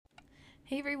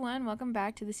Hey everyone, welcome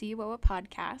back to the See You What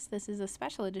podcast. This is a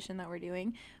special edition that we're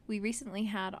doing. We recently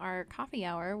had our coffee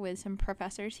hour with some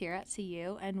professors here at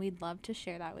CU, and we'd love to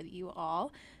share that with you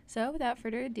all. So without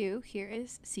further ado, here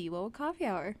is See You What Coffee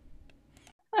Hour.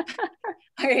 All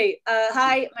right.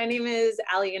 Hi, my name is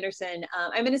Allie Anderson.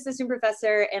 I'm an assistant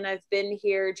professor and I've been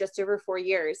here just over 4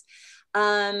 years.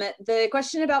 The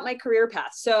question about my career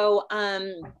path. So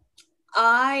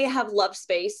I have loved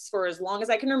space for as long as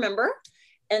I can remember.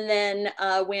 And then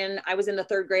when I was in the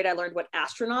third grade, I learned what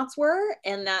astronauts were,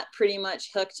 and that pretty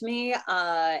much hooked me.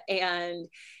 And,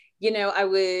 you know, I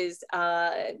was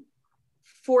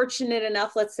fortunate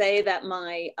enough, let's say, that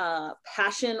my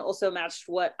passion also matched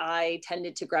what I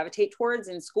tended to gravitate towards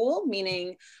in school,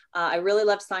 meaning I really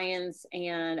loved science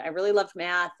and I really loved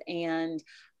math. And,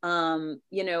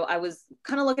 you know, I was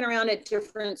kind of looking around at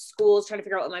different schools trying to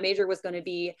figure out what my major was going to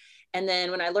be. And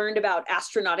then when I learned about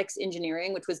astronautics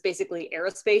engineering, which was basically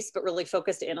aerospace, but really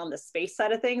focused in on the space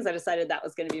side of things, I decided that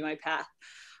was going to be my path.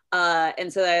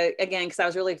 And so again, because I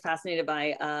was really fascinated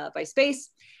by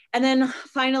space. And then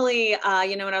finally,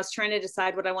 you know, when I was trying to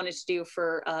decide what I wanted to do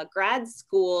for grad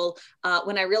school,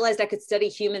 when I realized I could study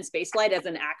human spaceflight as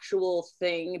an actual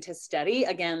thing to study,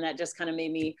 again, that just kind of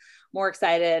made me more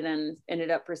excited and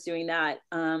ended up pursuing that.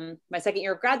 My second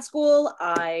year of grad school,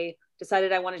 I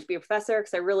decided I wanted to be a professor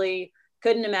because I really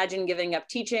couldn't imagine giving up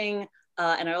teaching.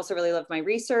 And I also really loved my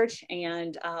research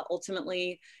and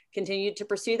ultimately continued to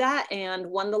pursue that and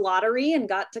won the lottery and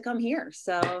got to come here.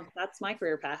 So that's my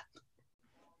career path.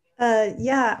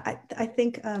 I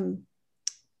think,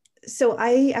 so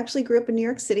I actually grew up in New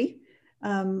York City.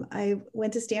 I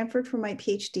went to Stanford for my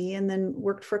PhD and then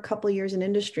worked for a couple of years in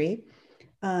industry.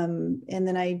 And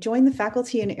then I joined the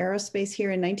faculty in aerospace here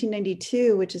in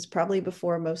 1992, which is probably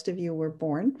before most of you were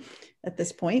born at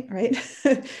this point, right?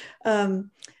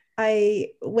 I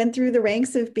went through the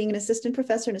ranks of being an assistant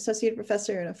professor, an associate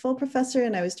professor, and a full professor,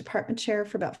 and I was department chair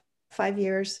for about 5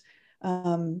 years.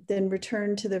 Then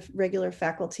returned to the regular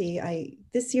faculty. I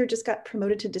this year just got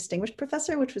promoted to distinguished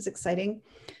professor, which was exciting.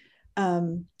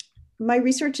 My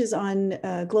research is on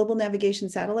global navigation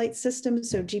satellite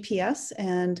systems, so GPS,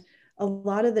 and a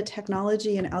lot of the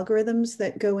technology and algorithms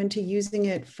that go into using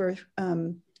it for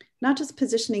not just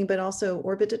positioning, but also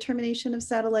orbit determination of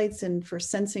satellites and for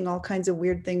sensing all kinds of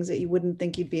weird things that you wouldn't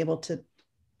think you'd be able to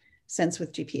sense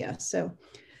with GPS. So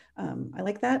I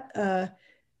like that.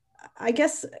 I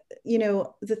guess, you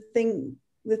know, the thing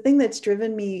that's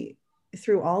driven me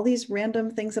through all these random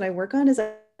things that I work on is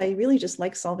I really just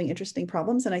like solving interesting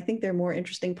problems. And I think there are more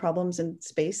interesting problems in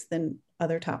space than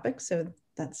other topics. So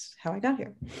that's how I got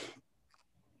here.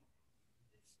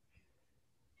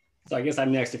 So I guess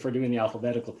I'm next if we're doing the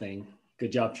alphabetical thing.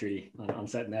 Good job, Trudy, on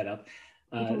setting that up.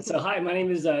 So hi, my name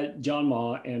is John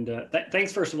Ma, and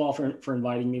thanks first of all for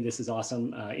inviting me. This is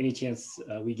awesome. Any chance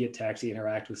we get to actually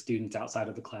interact with students outside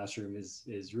of the classroom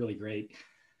is really great.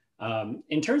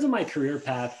 In terms of my career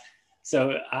path,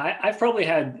 so I've probably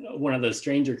had one of those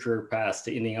stranger career paths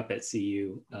to ending up at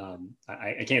CU.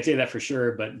 I can't say that for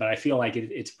sure, but I feel like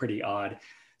it's pretty odd.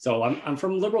 So I'm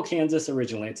from Liberal, Kansas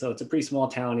originally. So it's a pretty small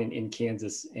town in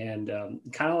Kansas. And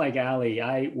kind of like Allie,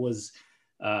 I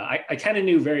kind of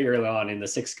knew very early on in the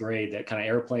 6th grade that kind of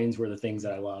airplanes were the things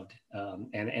that I loved.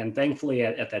 And thankfully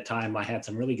at that time, I had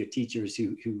some really good teachers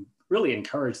who really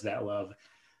encouraged that love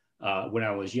when I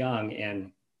was young.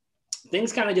 And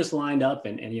things kind of just lined up.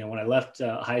 And you know, when I left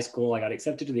high school, I got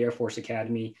accepted to the Air Force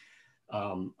Academy.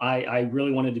 I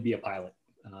really wanted to be a pilot.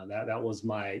 That was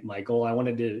my goal. I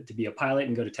wanted to be a pilot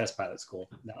and go to test pilot school.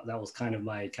 That was kind of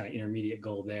my kind of intermediate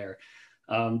goal there.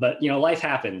 But you know, life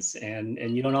happens, and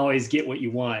you don't always get what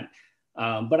you want.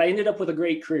 But I ended up with a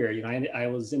great career. You know, I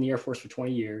was in the Air Force for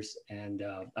 20 years, and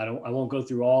I won't go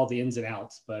through all the ins and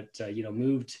outs. But you know,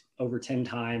 moved over 10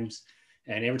 times,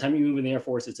 and every time you move in the Air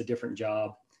Force, it's a different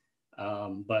job.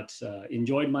 But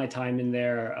enjoyed my time in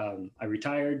there. I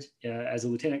retired as a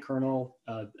lieutenant colonel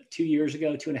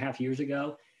 2.5 years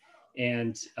ago.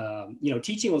 And, you know,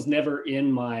 teaching was never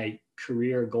in my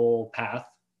career goal path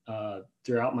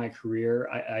throughout my career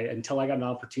until I got an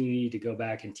opportunity to go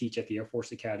back and teach at the Air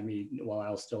Force Academy while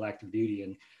I was still active duty.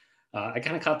 And I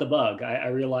kind of caught the bug. I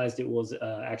realized it was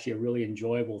actually a really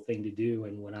enjoyable thing to do.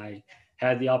 And when I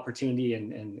had the opportunity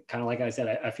and kind of like I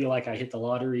said, I feel like I hit the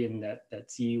lottery and that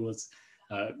CU was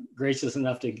gracious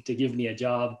enough to give me a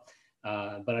job.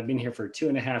 But I've been here for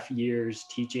 2.5 years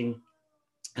teaching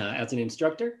as an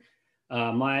instructor.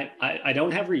 I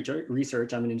don't have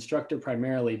research. I'm an instructor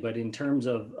primarily, but in terms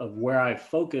of where I've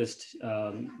focused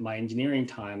my engineering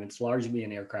time, it's largely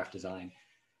in aircraft design.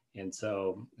 And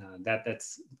so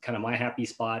that's kind of my happy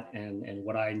spot and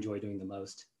what I enjoy doing the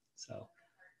most. So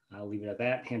I'll leave it at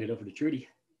that, hand it over to Trudy.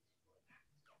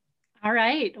 All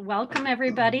right, welcome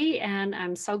everybody, and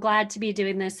I'm so glad to be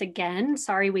doing this again.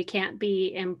 Sorry we can't be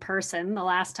in person. The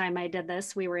last time I did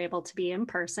this, we were able to be in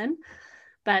person,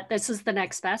 but this is the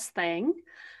next best thing.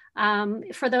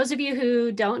 For those of you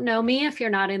who don't know me, if you're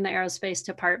not in the aerospace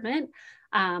department,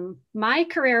 my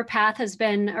career path has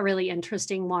been a really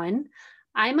interesting one.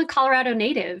 I'm a Colorado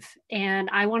native, and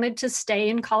I wanted to stay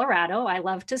in Colorado. I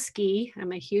love to ski.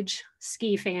 I'm a huge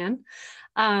ski fan.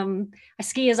 I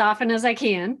ski as often as I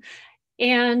can.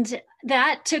 And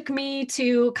that took me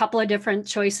to a couple of different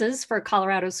choices for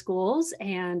Colorado schools.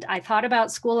 And I thought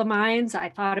about School of Mines, I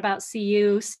thought about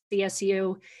CU,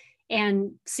 CSU,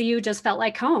 and CU just felt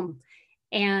like home.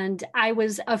 And I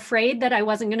was afraid that I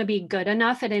wasn't going to be good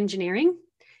enough at engineering.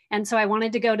 And so I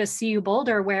wanted to go to CU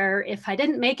Boulder, where if I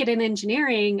didn't make it in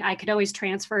engineering, I could always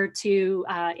transfer to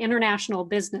international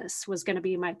business was going to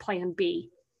be my plan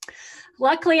B.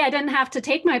 Luckily, I didn't have to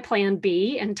take my plan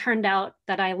B, and turned out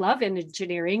that I love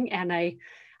engineering, and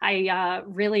I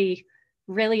really,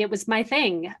 it was my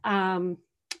thing.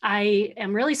 I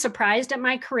am really surprised at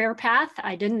my career path.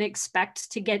 I didn't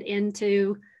expect to get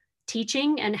into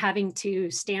teaching and having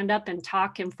to stand up and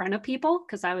talk in front of people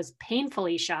because I was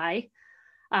painfully shy.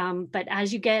 But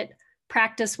as you get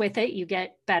practice with it, you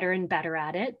get better and better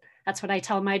at it. That's what I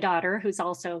tell my daughter, who's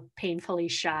also painfully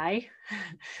shy.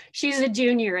 She's a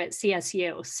junior at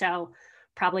CSU, so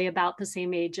probably about the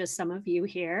same age as some of you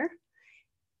here.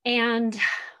 And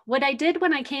what I did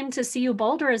when I came to CU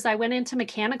Boulder is I went into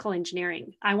mechanical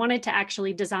engineering. I wanted to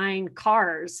actually design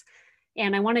cars,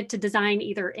 and I wanted to design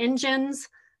either engines,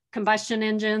 combustion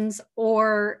engines,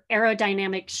 or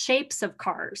aerodynamic shapes of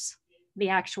cars, the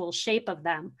actual shape of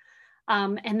them.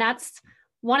 And that's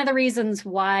one of the reasons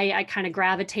why I kind of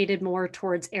gravitated more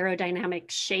towards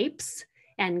aerodynamic shapes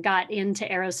and got into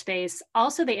aerospace.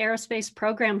 Also, the aerospace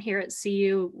program here at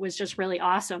CU was just really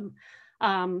awesome.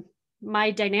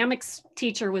 My dynamics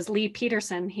teacher was Lee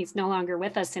Peterson. He's no longer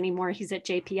with us anymore. He's at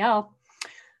JPL,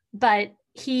 but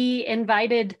he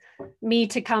invited me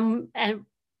to come and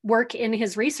work in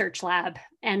his research lab.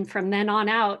 And from then on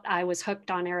out, I was hooked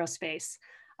on aerospace.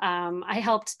 I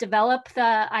helped develop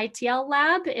the ITL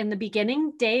lab in the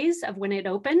beginning days of when it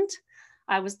opened.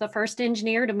 I was the first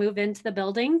engineer to move into the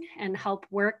building and help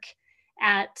work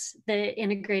at the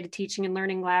Integrated Teaching and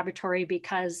Learning Laboratory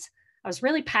because I was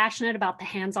really passionate about the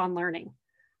hands-on learning.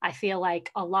 I feel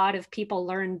like a lot of people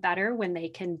learn better when they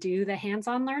can do the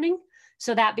hands-on learning.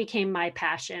 So that became my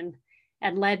passion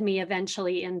and led me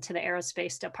eventually into the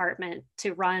aerospace department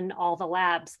to run all the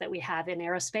labs that we have in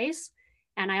aerospace.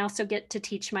 And I also get to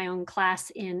teach my own class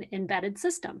in embedded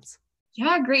systems.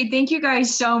 Yeah, great. Thank you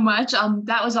guys so much.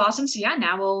 That was awesome. So yeah,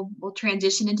 now we'll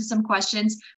transition into some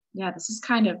questions. Yeah, this is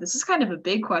kind of a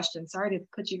big question. Sorry to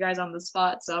put you guys on the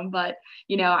spot some, but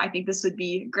I think this would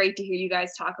be great to hear you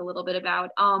guys talk a little bit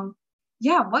about.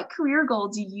 Yeah, what career goal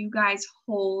do you guys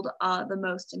hold the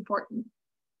most important?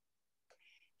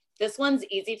 This one's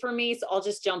easy for me, so I'll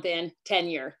just jump in.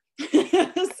 Tenure.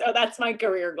 So that's my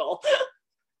career goal.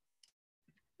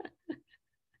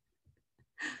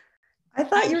 I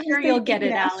thought you were sure you'll get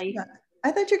it, Allie.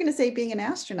 I thought you were going to say being an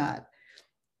astronaut.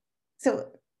 So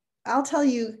I'll tell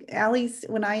you,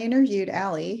 when I interviewed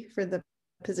Allie for the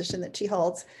position that she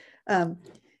holds,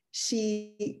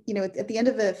 she, at the end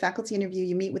of a faculty interview,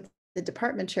 you meet with the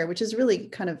department chair, which is really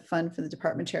kind of fun for the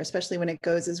department chair, especially when it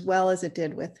goes as well as it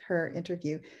did with her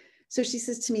interview. So she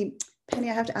says to me, Penny,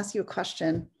 I have to ask you a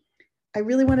question. I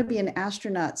really want to be an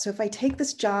astronaut. So if I take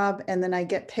this job and then I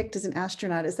get picked as an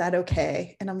astronaut, is that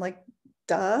okay? And I'm like,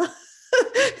 duh.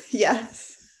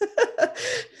 Yes.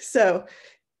 So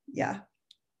yeah,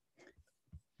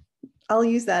 I'll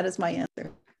use that as my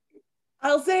answer.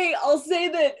 I'll say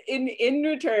that in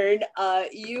return,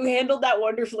 you handled that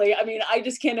wonderfully. I mean, I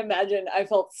just can't imagine. I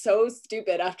felt so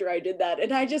stupid after I did that.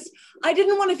 And I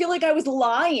didn't want to feel like I was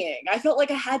lying. I felt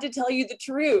like I had to tell you the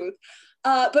truth.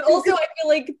 But also I feel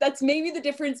like that's maybe the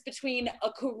difference between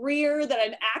a career that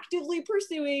I'm actively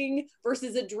pursuing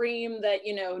versus a dream that,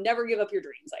 never give up your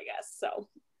dreams, I guess. So.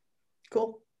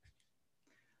 Cool.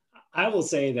 I will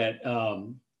say that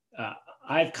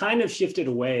I've kind of shifted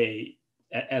away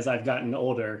as I've gotten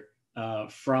older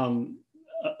from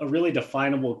a really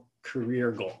definable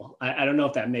career goal. I don't know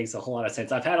if that makes a whole lot of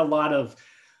sense. I've had a lot of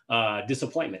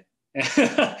disappointment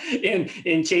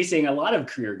in chasing a lot of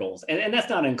career goals, and that's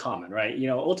not uncommon, right?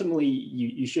 Ultimately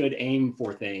you should aim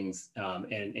for things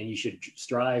and you should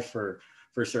strive for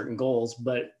certain goals,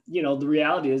 but the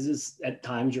reality is at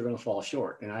times you're going to fall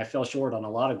short, and I fell short on a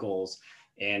lot of goals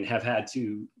and have had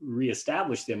to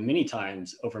reestablish them many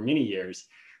times over many years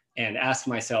and ask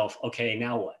myself, okay,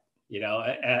 now what?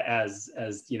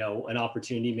 as you know, an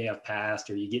opportunity may have passed,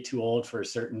 or you get too old for a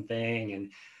certain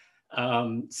thing.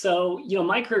 And so,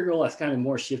 my career goal has kind of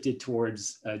more shifted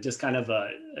towards just kind of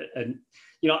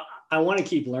I want to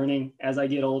keep learning as I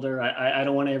get older. I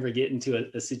don't want to ever get into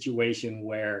a situation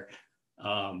where,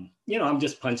 I'm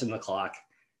just punching the clock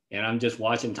and I'm just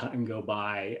watching time go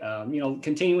by,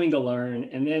 continuing to learn,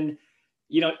 and then,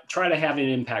 try to have an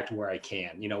impact where I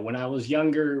can. When I was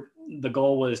younger, the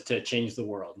goal was to change the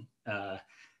world. I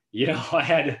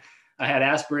had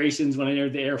aspirations when I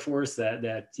entered the Air Force that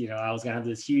I was going to have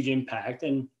this huge impact.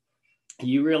 And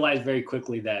you realize very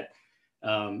quickly that,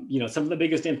 some of the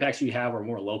biggest impacts you have are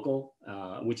more local,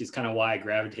 which is kind of why I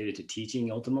gravitated to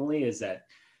teaching ultimately, is that,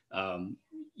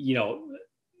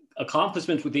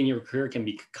 accomplishments within your career can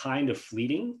be kind of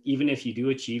fleeting. Even if you do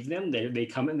achieve them, they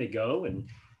come and they go.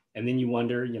 And then you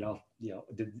wonder,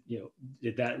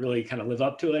 did that really kind of live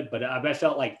up to it? But I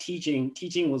felt like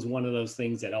teaching was one of those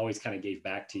things that always kind of gave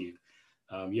back to you.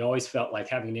 You always felt like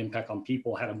having an impact on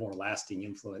people had a more lasting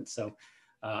influence. So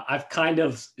I've kind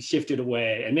of shifted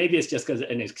away, and maybe it's just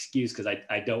an excuse because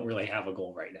I don't really have a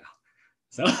goal right now.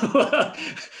 So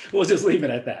we'll just leave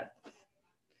it at that.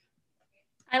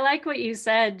 I like what you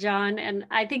said, John. And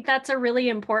I think that's a really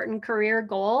important career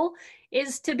goal,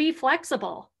 is to be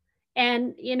flexible.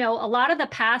 And, a lot of the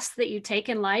paths that you take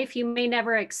in life, you may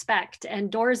never expect,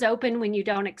 and doors open when you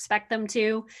don't expect them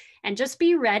to. And just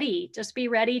be ready. Just be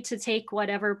ready to take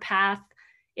whatever path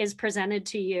is presented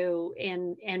to you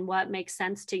in what makes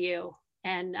sense to you.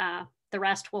 And the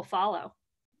rest will follow.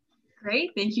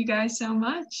 Great. Thank you guys so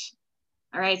much.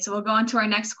 All right, so we'll go on to our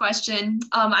next question.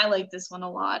 I like this one a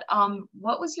lot.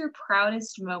 What was your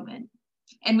proudest moment?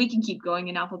 And we can keep going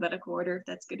in alphabetical order if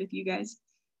that's good with you guys.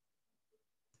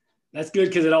 That's good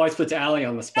because it always puts Allie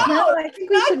on the spot. No, I think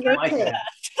we should rotate.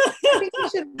 I think we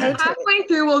should rotate. Halfway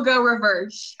through, we'll go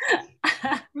reverse.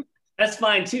 That's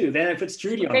fine too. Then it puts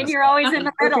Trudy on the spot. Then you're always in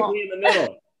the middle. In the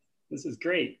middle. This is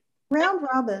great. Round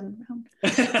robin.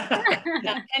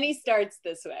 Yeah, Penny starts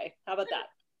this way. How about that?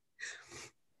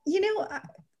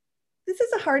 This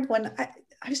is a hard one.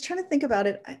 I was trying to think about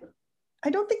it. I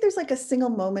don't think there's like a single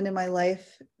moment in my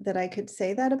life that I could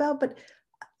say that about, but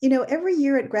every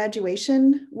year at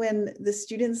graduation, when the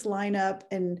students line up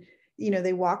and,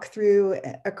 they walk through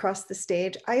across the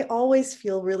stage, I always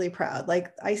feel really proud.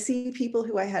 Like I see people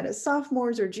who I had as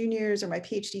sophomores or juniors or my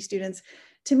PhD students.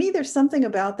 To me, there's something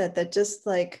about that just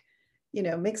like,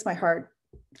 makes my heart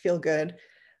feel good.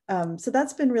 So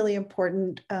that's been really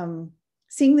important.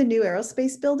 Seeing the new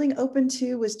aerospace building open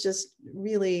too was just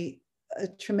really a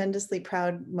tremendously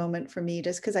proud moment for me,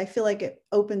 just because I feel like it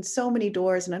opened so many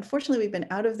doors. And unfortunately, we've been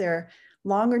out of there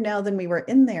longer now than we were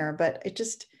in there, but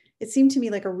it seemed to me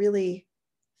like a really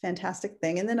fantastic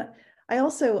thing. And then I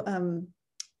also,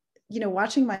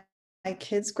 watching my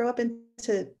kids grow up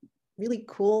into really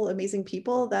cool, amazing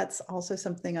people, that's also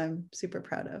something I'm super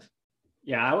proud of.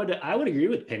 Yeah, I would agree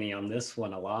with Penny on this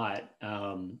one a lot.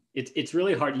 It's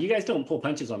really hard. You guys don't pull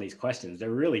punches on these questions. They're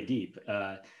really deep.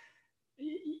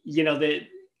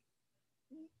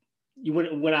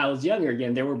 When I was younger,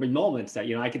 again, there would be moments that,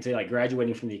 I could say like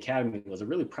graduating from the academy was a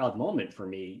really proud moment for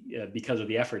me because of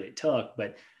the effort it took.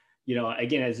 But,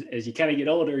 again, as you kind of get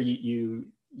older, you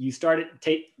start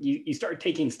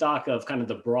taking stock of kind of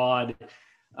the broad,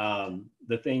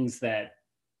 the things that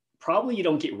probably you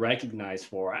don't get recognized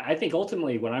for. I think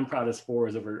ultimately what I'm proudest for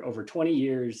is over 20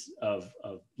 years of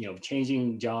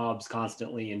changing jobs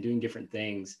constantly and doing different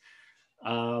things.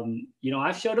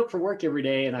 I've showed up for work every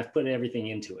day and I've put everything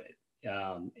into it.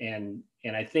 And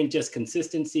I think just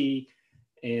consistency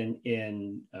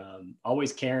in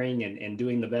always caring and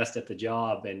doing the best at the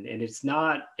job. And it's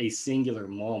not a singular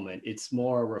moment. It's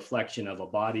more a reflection of a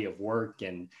body of work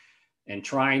and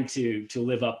trying to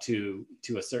live up to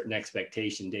a certain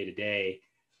expectation day to day.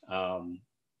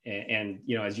 And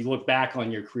as you look back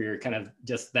on your career, kind of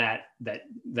just that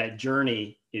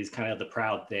journey is kind of the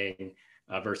proud thing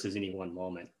versus any one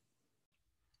moment.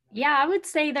 Yeah, I would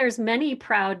say there's many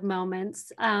proud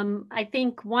moments. I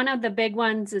think one of the big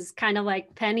ones is kind of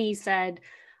like Penny said,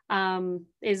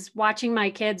 is watching my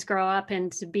kids grow up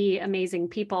and to be amazing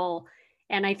people.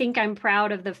 And I think I'm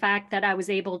proud of the fact that I was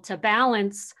able to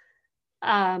balance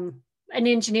an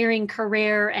engineering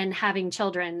career and having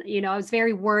children. I was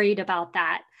very worried about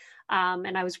that.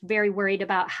 And I was very worried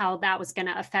about how that was going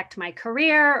to affect my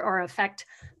career or affect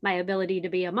my ability to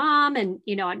be a mom. And,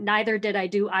 neither did I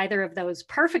do either of those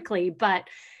perfectly, but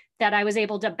that I was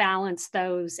able to balance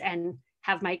those and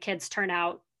have my kids turn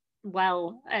out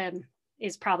well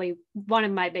is probably one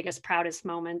of my biggest, proudest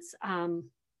moments.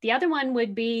 The other one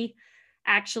would be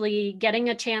actually getting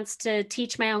a chance to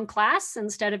teach my own class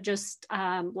instead of just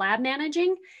lab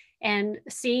managing, and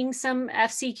seeing some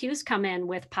FCQs come in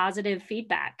with positive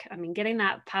feedback. I mean, getting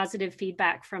that positive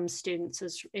feedback from students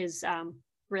is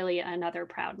really another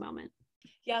proud moment.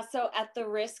 Yeah, so at the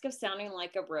risk of sounding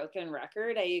like a broken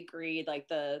record, I agree. Like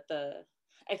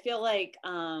I feel like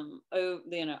I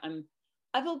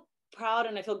feel proud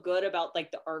and I feel good about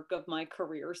like the arc of my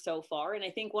career so far. And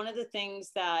I think one of the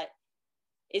things that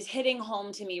is hitting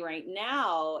home to me right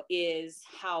now is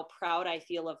how proud I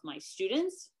feel of my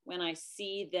students when I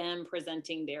see them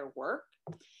presenting their work.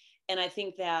 And I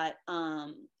think that,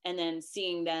 and then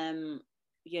seeing them,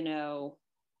 you know,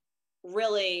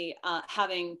 really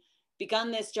having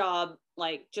begun this job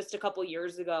like just a couple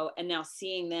years ago, and now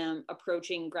seeing them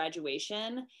approaching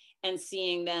graduation and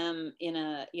seeing them in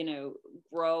a, you know,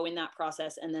 grow in that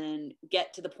process and then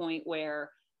get to the point where,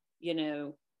 you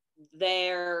know,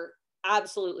 they're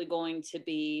absolutely going to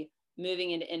be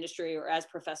moving into industry or as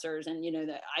professors. And, you know,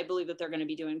 that I believe that they're going to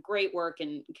be doing great work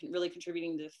and really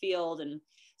contributing to the field. And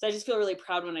so I just feel really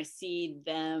proud when I see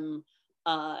them,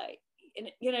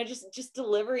 and, you know, just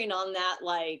delivering on that,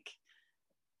 like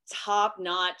top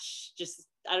notch, just,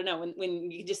 I don't know, when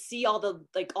you just see all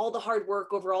the hard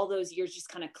work over all those years just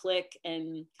kind of click.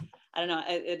 And I don't know,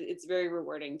 it's very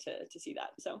rewarding to see that.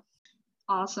 So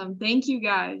Awesome. Thank you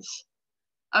guys.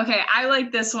 Okay, I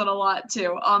like this one a lot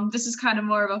too. This is kind of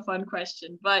more of a fun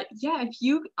question, but yeah, if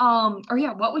you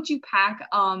what would you pack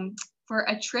for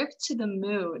a trip to the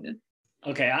moon?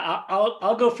 Okay,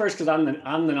 I'll go first because I'm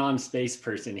the non-space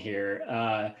person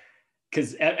here.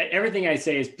 Because everything I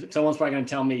say is someone's probably going to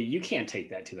tell me you can't take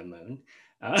that to the moon.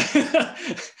 And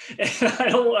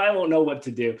I won't know what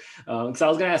to do. Because I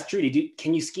was going to ask Trudy,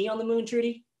 can you ski on the moon,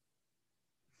 Trudy?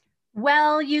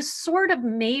 Well, you sort of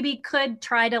maybe could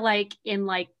try to like in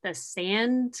like the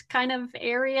sand kind of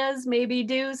areas, maybe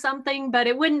do something, but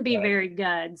it wouldn't be very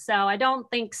good. So I don't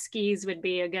think skis would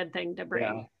be a good thing to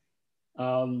bring.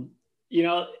 Yeah. You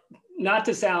know, not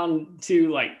to sound too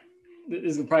like,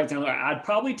 this is probably sound like, I'd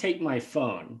probably take my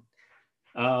phone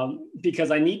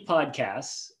because I need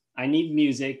podcasts, I need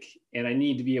music, and I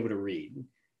need to be able to read.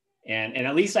 And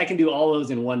at least I can do all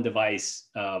those in one device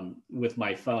with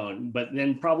my phone, but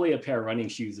then probably a pair of running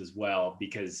shoes as well,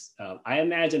 because I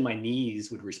imagine my knees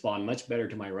would respond much better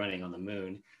to my running on the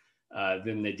moon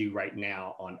than they do right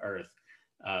now on Earth.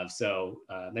 So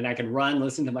then I can run,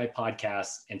 listen to my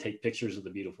podcasts, and take pictures of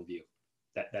the beautiful view.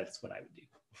 That's what I would do.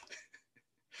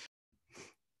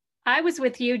 I was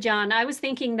with you, John. I was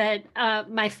thinking that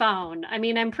my phone, I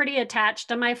mean, I'm pretty attached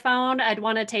to my phone. I'd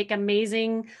want to take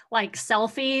amazing like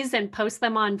selfies and post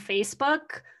them on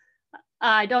Facebook.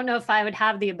 I don't know if I would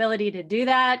have the ability to do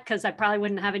that because I probably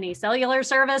wouldn't have any cellular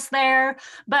service there.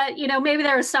 But, you know, maybe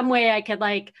there was some way I could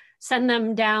like send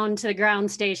them down to the ground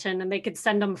station and they could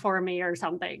send them for me or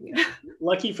something.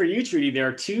 Lucky for you, Trudy, there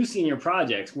are 2 senior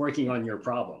projects working on your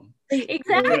problem.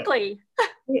 Exactly.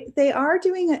 They are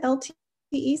doing an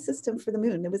LTE system for the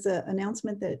moon. There was an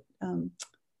announcement that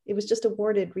it was just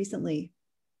awarded recently.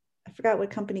 I forgot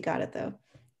what company got it though.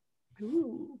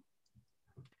 Ooh.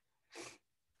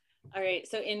 All right,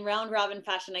 so in round robin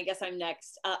fashion, I guess I'm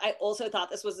next. I also thought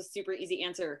this was a super easy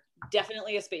answer.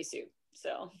 Definitely a spacesuit.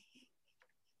 So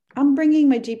I'm bringing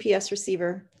my GPS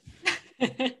receiver.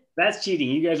 That's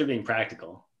cheating. You guys are being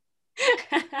practical.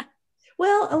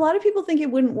 Well, a lot of people think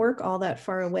it wouldn't work all that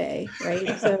far away,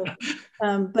 right? So,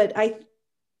 but I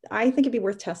think it'd be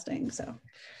worth testing. So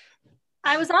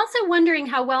I was also wondering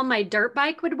how well my dirt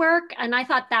bike would work, and I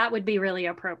thought that would be really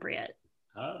appropriate.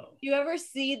 Oh. You ever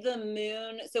see the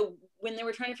moon? So when they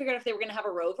were trying to figure out if they were going to have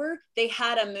a rover, they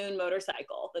had a moon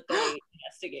motorcycle that they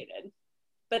investigated.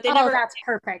 But they never. That's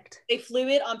perfect. They flew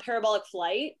it on parabolic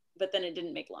flight, but then it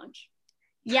didn't make launch.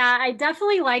 Yeah, I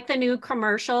definitely like the new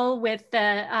commercial with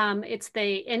the, it's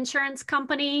the insurance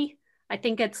company. I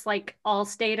think it's like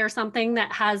Allstate or something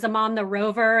that has them on the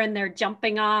rover and they're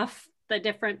jumping off the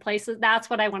different places. That's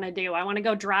what I want to do. I want to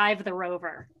go drive the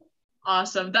rover.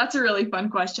 Awesome. That's a really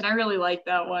fun question. I really like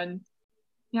that one.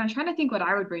 Yeah, I'm trying to think what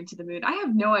I would bring to the moon. I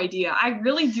have no idea. I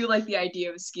really do like the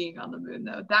idea of skiing on the moon,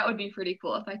 though. That would be pretty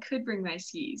cool. If I could bring my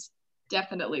skis,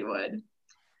 definitely would.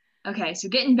 Okay, so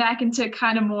getting back into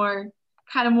kind of more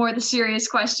the serious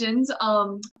questions.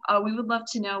 We would love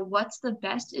to know, what's the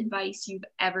best advice you've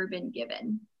ever been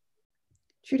given?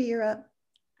 Trudy, you're up.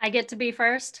 I get to be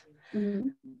first. Mm-hmm.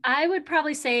 I would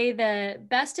probably say the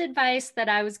best advice that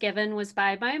I was given was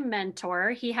by my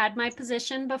mentor. He had my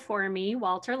position before me,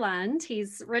 Walter Lund.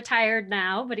 He's retired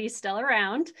now, but he's still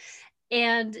around.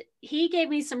 And he gave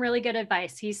me some really good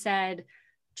advice. He said,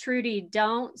 Trudy,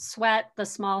 don't sweat the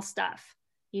small stuff.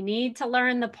 You need to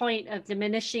learn the point of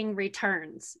diminishing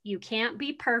returns. You can't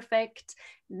be perfect.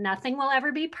 Nothing will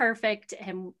ever be perfect.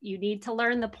 And you need to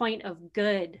learn the point of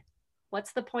good.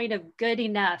 What's the point of good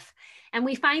enough? And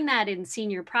we find that in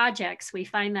senior projects. We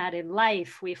find that in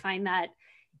life. We find that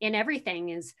in everything,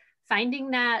 is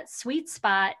finding that sweet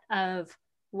spot of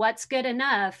what's good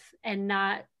enough and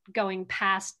not going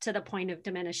past to the point of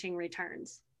diminishing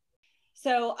returns.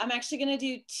 So I'm actually going to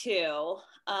do two.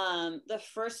 The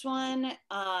first one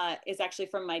is actually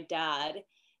from my dad.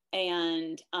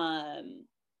 And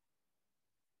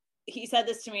he said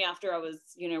this to me after I was,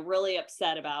 really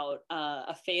upset about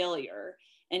a failure.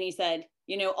 And he said,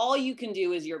 all you can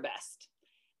do is your best.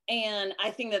 And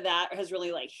I think that that has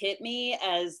really like hit me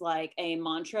as like a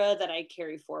mantra that I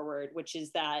carry forward, which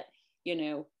is that,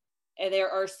 there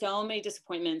are so many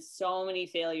disappointments, so many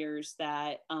failures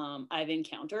that I've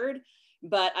encountered,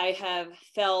 but I have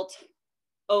felt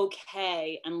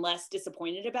okay and less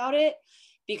disappointed about it,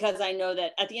 because I know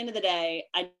that at the end of the day,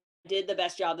 I did the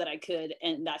best job that I could,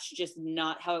 and that's just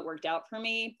not how it worked out for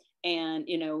me. And,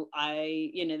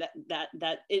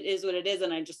 that it is what it is.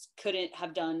 And I just couldn't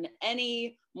have done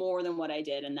any more than what I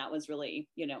did. And that was really,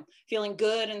 feeling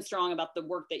good and strong about the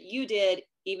work that you did,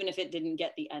 even if it didn't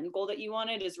get the end goal that you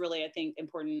wanted, is really, I think,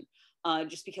 important,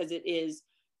 just because it is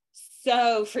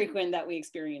so frequent that we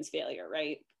experience failure,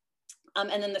 right?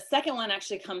 And then the second one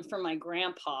actually comes from my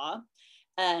grandpa.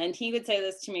 And he would say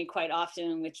this to me quite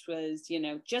often, which was,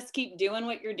 just keep doing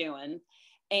what you're doing.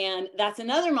 And that's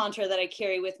another mantra that I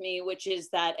carry with me, which is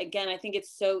that, again, I think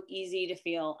it's so easy to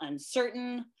feel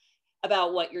uncertain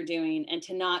about what you're doing and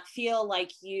to not feel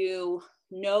like you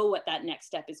know what that next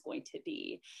step is going to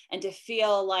be, and to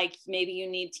feel like maybe you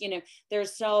need to,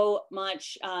 there's so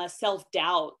much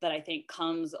self-doubt that I think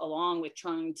comes along with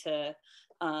trying to,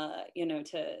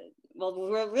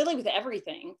 really with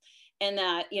everything. And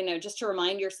that, just to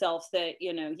remind yourself that,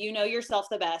 you know yourself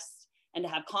the best, and to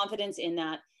have confidence in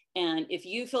that. And if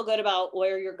you feel good about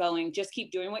where you're going, just keep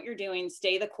doing what you're doing,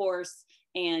 stay the course,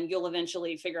 and you'll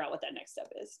eventually figure out what that next step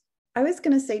is. I was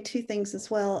going to say two things as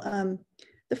well.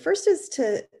 The first is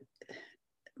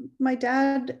my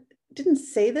dad didn't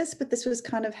say this, but this was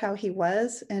kind of how he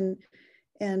was. And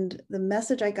the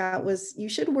message I got was, you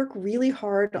should work really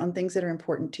hard on things that are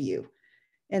important to you.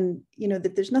 And,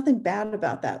 that there's nothing bad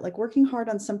about that. Like, working hard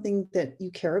on something that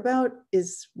you care about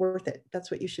is worth it.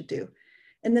 That's what you should do.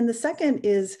 And then the second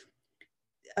is,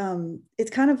 it's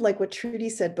kind of like what Trudy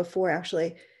said before,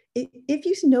 actually. If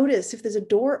you notice, if there's a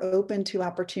door open to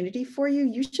opportunity for you,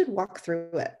 you should walk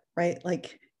through it, right?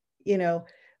 Like,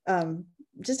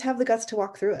 just have the guts to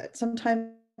walk through it.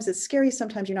 Sometimes it's scary.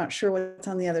 Sometimes you're not sure what's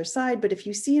on the other side, but if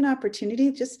you see an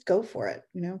opportunity, just go for it,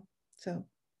 so.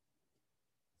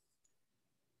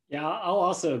 Yeah, I'll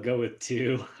also go with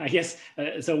two, I guess.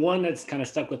 So one that's kind of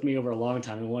stuck with me over a long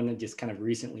time, and one that just kind of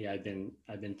recently I've been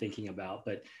thinking about.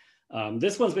 But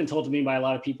this one's been told to me by a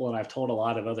lot of people, and I've told a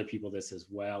lot of other people this as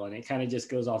well. And it kind of just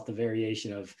goes off the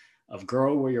variation of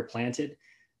grow where you're planted.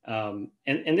 And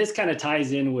this kind of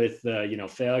ties in with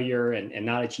failure and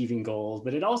not achieving goals,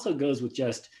 but it also goes with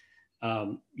just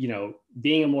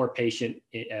being a more patient,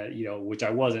 which I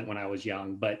wasn't when I was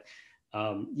young, but.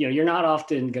 You're not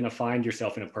often going to find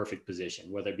yourself in a perfect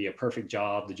position, whether it be a perfect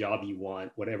job, the job you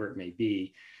want, whatever it may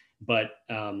be. But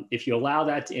if you allow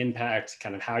that to impact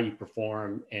kind of how you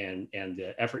perform and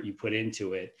the effort you put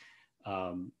into it,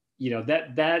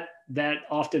 that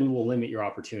often will limit your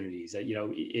opportunities. That,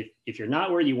 if you're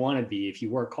not where you want to be, if you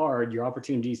work hard, your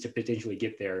opportunities to potentially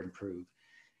get there improve.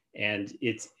 And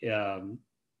it's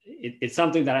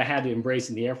something that I had to embrace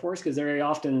in the Air Force, because very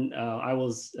often I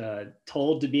was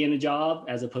told to be in a job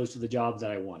as opposed to the jobs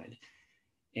that I wanted.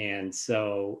 And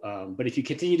so, but if you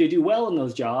continue to do well in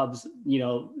those jobs,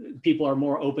 people are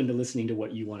more open to listening to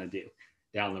what you want to do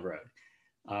down the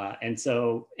road. And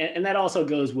so, and that also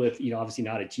goes with, obviously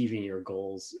not achieving your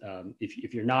goals.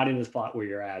 If you're not in the spot where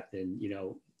you're at, then,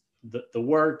 the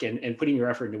work and putting your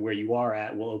effort into where you are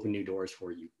at will open new doors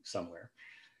for you somewhere.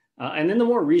 And then the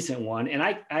more recent one, and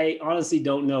I honestly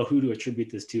don't know who to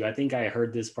attribute this to. I think I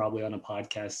heard this probably on a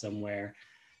podcast somewhere.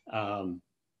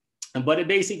 But it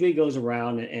basically goes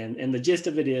around, and the gist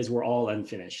of it is, we're all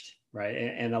unfinished, right?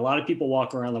 And a lot of people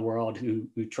walk around the world who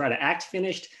try to act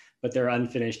finished, but they're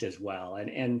unfinished as well.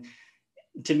 And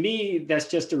to me, that's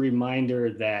just a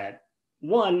reminder that,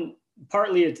 one,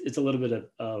 partly it's a little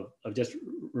bit of just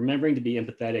remembering to be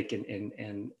empathetic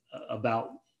and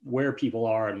about where people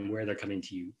are and where they're coming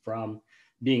to you from,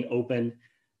 being open,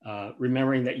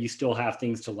 remembering that you still have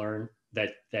things to learn,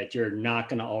 that you're not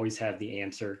going to always have the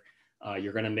answer.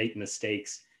 You're going to make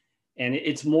mistakes. And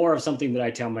it's more of something that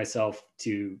I tell myself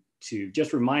to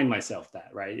just remind myself that,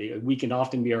 right? We can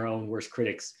often be our own worst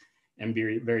critics and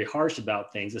be very harsh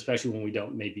about things, especially when we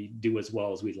don't maybe do as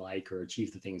well as we'd like or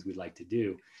achieve the things we'd like to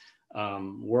do.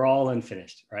 We're all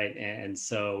unfinished, right? And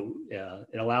so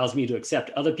it allows me to accept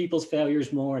other people's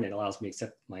failures more, and it allows me to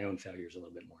accept my own failures a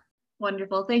little bit more.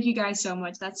 Wonderful. Thank you guys so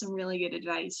much. That's some really good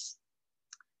advice.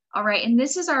 All right, and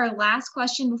this is our last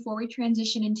question before we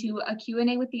transition into a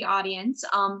Q&A with the audience.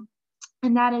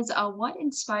 And that is, what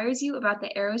inspires you about the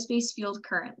aerospace field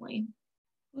currently?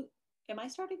 Am I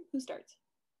starting? Who starts?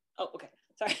 Oh, okay.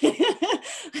 Sorry.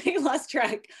 I lost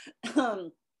track.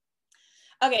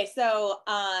 Okay, so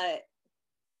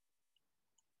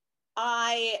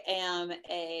I am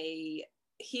a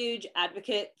huge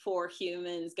advocate for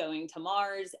humans going to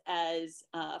Mars as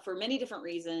for many different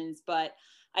reasons, but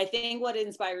I think what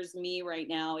inspires me right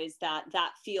now is that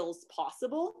feels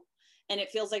possible, and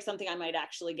it feels like something I might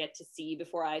actually get to see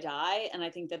before I die. And I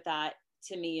think that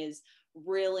to me is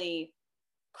really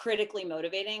critically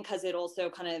motivating, because it also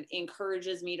kind of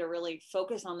encourages me to really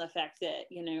focus on the fact that,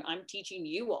 you know, I'm teaching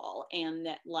you all, and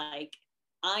that like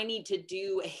I need to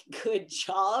do a good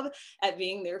job at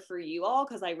being there for you all,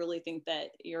 because I really think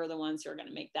that you're the ones who are going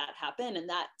to make that happen. And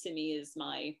that to me is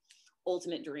my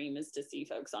ultimate dream, is to see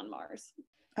folks on Mars.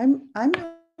 I'm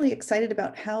really excited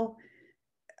about how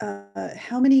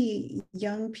many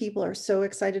young people are so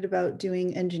excited about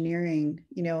doing engineering.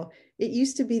 You know, it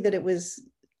used to be that it was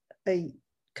a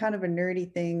kind of a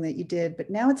nerdy thing that you did, but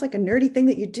now it's like a nerdy thing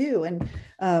that you do. And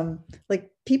like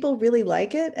people really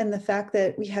like it. And the fact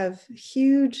that we have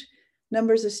huge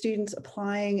numbers of students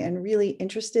applying and really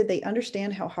interested, they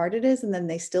understand how hard it is, and then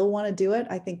they still want to do it.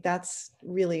 I think that's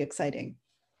really exciting.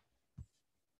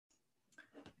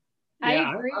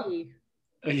 I agree.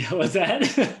 Yeah, what's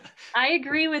that? I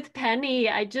agree with Penny.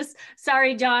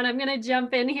 Sorry, John, I'm going to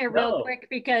jump in here real quick,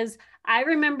 because I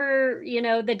remember, you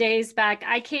know, the days back.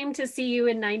 I came to see you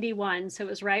in 91. So it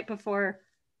was right before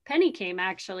Penny came,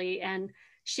 actually. And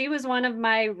she was one of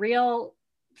my real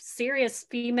serious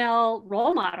female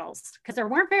role models, because there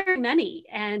weren't very many.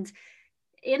 And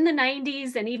in the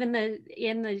 90s and even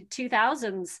in the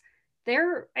 2000s,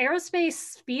 their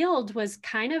aerospace field was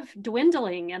kind of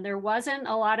dwindling, and there wasn't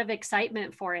a lot of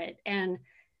excitement for it. And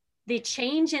the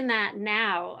change in that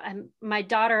now, my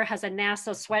daughter has a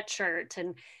NASA sweatshirt,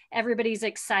 and everybody's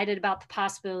excited about the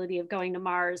possibility of going to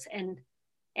Mars. And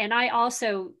I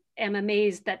also am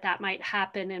amazed that that might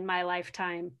happen in my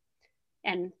lifetime,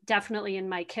 and definitely in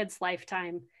my kids'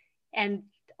 lifetime. And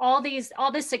all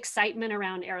this excitement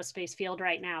around aerospace field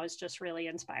right now is just really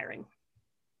inspiring.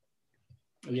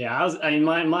 Yeah,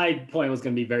 my point was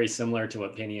going to be very similar to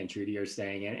what Penny and Trudy are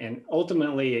saying. And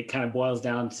ultimately, it kind of boils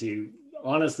down to,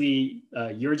 honestly,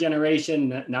 your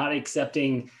generation not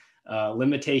accepting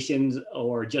limitations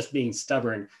or just being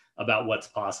stubborn about what's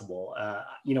possible.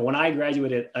 You know, when I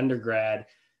graduated undergrad,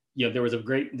 you know, there was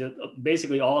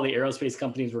basically all the aerospace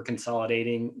companies were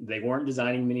consolidating. They weren't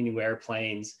designing many new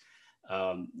airplanes.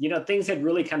 You know, things had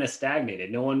really kind of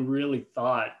stagnated. No one really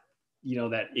thought, you know,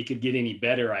 that it could get any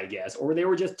better, I guess, or they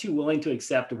were just too willing to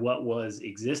accept what was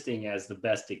existing as the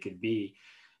best it could be.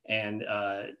 And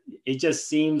it just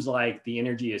seems like the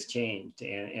energy has changed,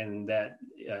 and that,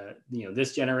 you know,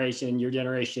 this generation, your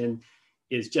generation,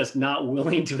 is just not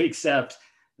willing to accept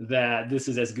that this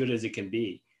is as good as it can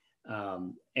be.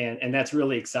 And that's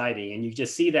really exciting. And you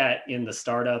just see that in the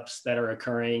startups that are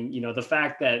occurring. You know, the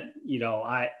fact that, you know,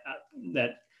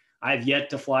 I've yet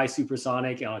to fly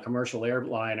supersonic on a commercial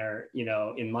airliner, you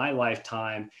know, in my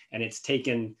lifetime. And it's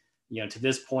taken, you know, to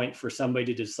this point for somebody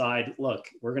to decide, look,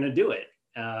 we're going to do it.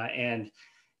 And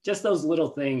just those little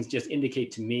things just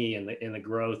indicate to me in the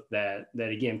growth that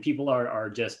again, people are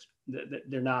just,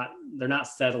 they're not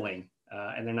settling,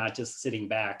 and they're not just sitting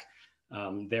back.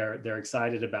 They're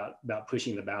excited about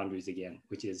pushing the boundaries again,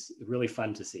 which is really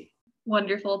fun to see.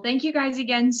 Wonderful. Thank you guys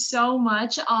again so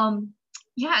much.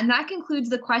 Yeah, and that concludes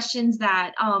the questions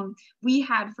that we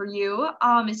had for you.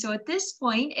 So at this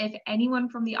point, if anyone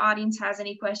from the audience has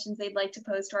any questions they'd like to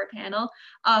pose to our panel,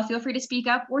 feel free to speak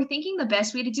up. We're thinking the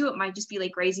best way to do it might just be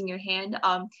like raising your hand,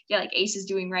 yeah, like Ace is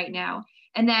doing right now.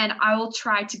 And then I will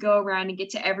try to go around and get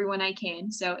to everyone I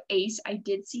can. So Ace, I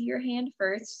did see your hand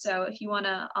first. So if you want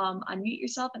to unmute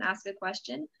yourself and ask a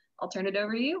question, I'll turn it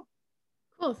over to you.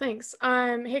 Cool, thanks.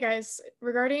 Hey guys,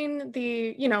 regarding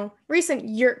the, recent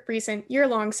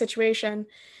year-long situation,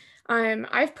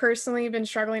 I've personally been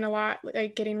struggling a lot,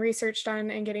 like getting research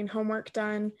done and getting homework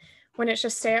done when it's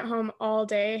just stay at home all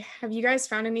day. Have you guys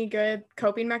found any good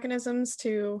coping mechanisms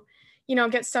to,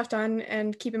 get stuff done?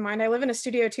 And keep in mind, I live in a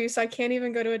studio too, so I can't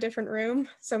even go to a different room.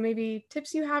 So maybe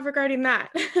tips you have regarding that.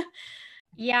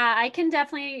 Yeah, I can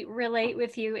definitely relate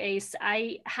with you, Ace.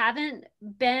 I haven't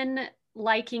been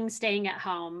liking staying at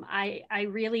home. I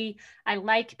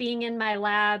like being in my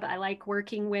lab. I like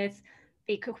working with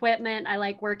the equipment. I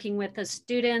like working with the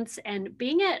students, and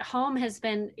being at home has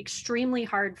been extremely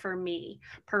hard for me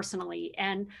personally,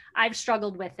 and I've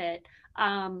struggled with it.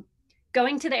 Um,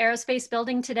 Going to the aerospace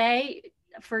building today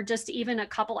for just even a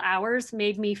couple hours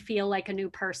made me feel like a new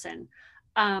person.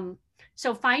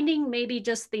 So finding maybe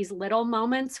just these little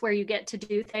moments where you get to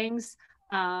do things,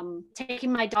 taking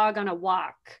my dog on a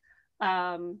walk,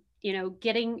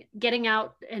 getting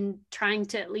out and trying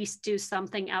to at least do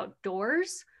something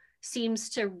outdoors seems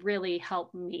to really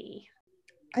help me.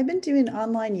 I've been doing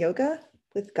online yoga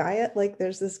with Gaia. Like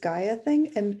there's this Gaia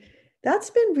thing, and that's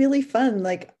been really fun.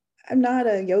 Like I'm not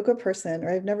a yoga person,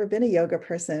 or I've never been a yoga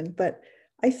person, but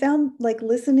I found like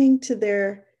listening to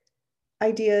their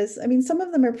ideas. I mean, some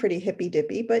of them are pretty hippy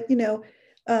dippy, but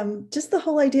just the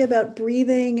whole idea about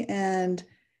breathing and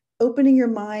opening your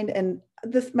mind. And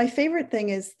my favorite thing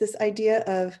is this idea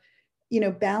of,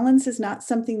 balance is not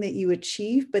something that you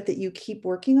achieve, but that you keep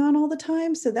working on all the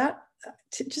time. So that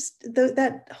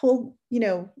that whole,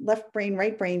 left brain,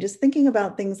 right brain, just thinking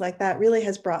about things like that really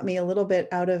has brought me a little bit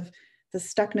out of the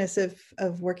stuckness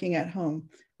of working at home,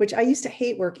 which I used to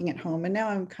hate working at home. And now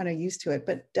I'm kind of used to it,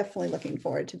 but definitely looking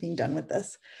forward to being done with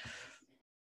this.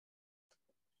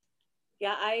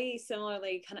 Yeah, I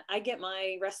similarly I get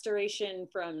my restoration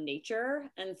from nature.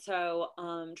 And so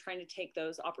trying to take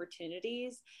those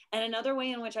opportunities. And another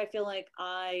way in which I feel like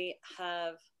I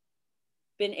have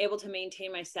been able to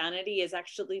maintain my sanity is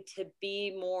actually to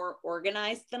be more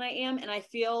organized than I am. And I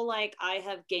feel like I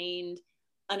have gained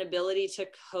an ability to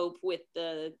cope with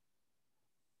the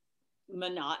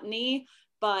monotony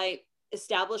by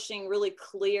establishing really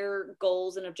clear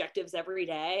goals and objectives every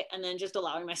day, and then just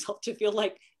allowing myself to feel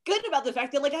like good about the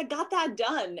fact that like I got that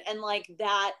done, and like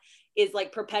that is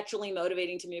like perpetually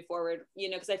motivating to move forward,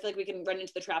 because I feel like we can run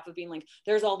into the trap of being like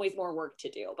there's always more work to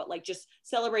do, but like just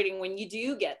celebrating when you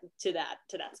do get to that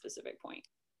specific point.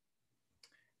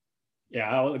 Yeah,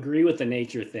 I'll agree with the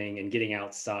nature thing and getting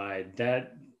outside.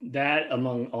 That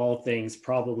among all things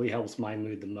probably helps my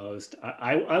mood the most.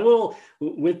 I will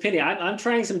with Penny. I'm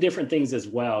trying some different things as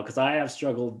well, because I have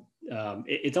struggled.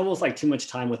 It's almost like too much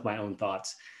time with my own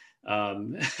thoughts.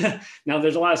 Now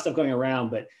there's a lot of stuff going around,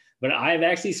 but I've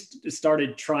actually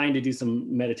started trying to do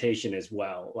some meditation as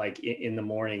well, like in the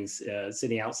mornings,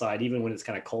 sitting outside, even when it's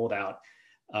kind of cold out.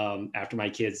 After my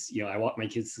kids, I walk my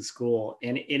kids to school,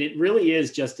 and it really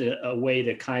is just a way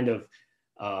to kind of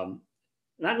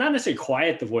not necessarily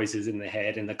quiet the voices in the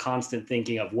head and the constant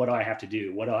thinking of what do I have to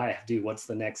do? What do I have to do? What's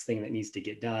the next thing that needs to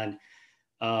get done?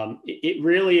 It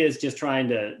really is just trying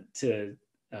to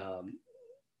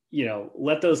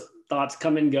let those thoughts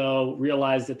come and go,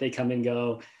 realize that they come and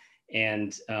go,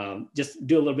 and just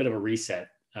do a little bit of a reset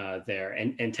there,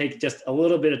 and take just a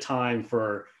little bit of time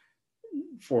for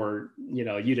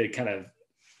you to kind of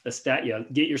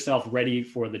get yourself ready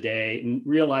for the day, and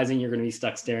realizing you're going to be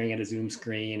stuck staring at a Zoom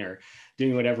screen or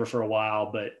doing whatever for a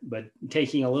while, but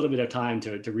taking a little bit of time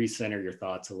to recenter your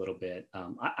thoughts a little bit.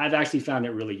 I've actually found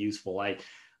it really useful.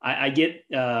 I get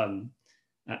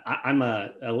I'm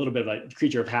a little bit of a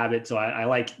creature of habit, so I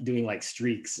like doing like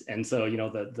streaks, and so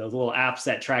the little apps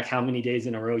that track how many days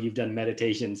in a row you've done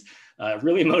meditations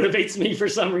really motivates me for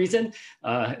some reason.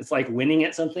 It's like winning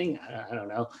at something. I don't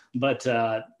know, but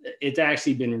it's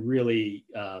actually been really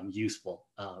useful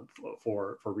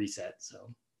for reset.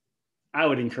 So I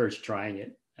would encourage trying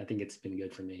it. I think it's been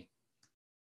good for me.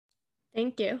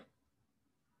 Thank you.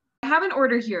 I have an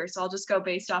order here, so I'll just go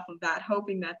based off of that,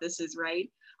 hoping that this is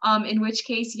right. In which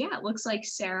case, yeah, it looks like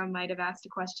Sarah might have asked a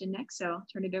question next, so I'll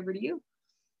turn it over to you.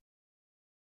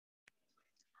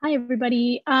 Hi,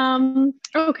 everybody.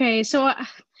 Okay, so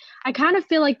I kind of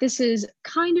feel like this has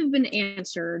kind of been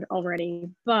answered already,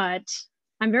 but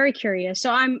I'm very curious.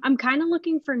 So I'm kind of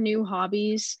looking for new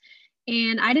hobbies,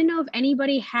 and I didn't know if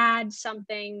anybody had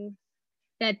something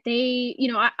that they,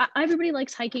 everybody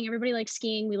likes hiking, everybody likes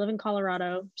skiing. We live in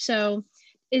Colorado. So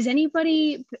is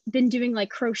anybody been doing like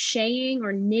crocheting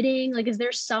or knitting? Like, is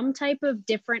there some type of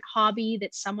different hobby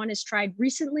that someone has tried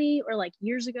recently or like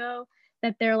years ago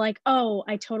that they're like, oh,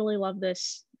 I totally love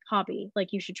this hobby,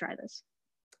 like you should try this?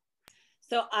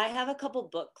 So I have a couple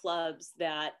book clubs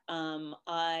that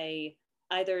I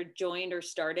either joined or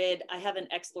started. I have an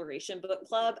exploration book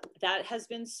club that has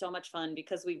been so much fun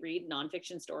because we read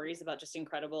nonfiction stories about just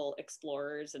incredible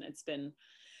explorers, and it's been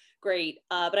great.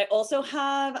 But I also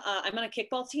have, I'm on a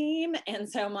kickball team. And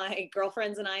so my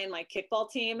girlfriends and I and my kickball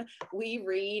team, we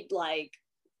read like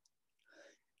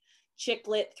chick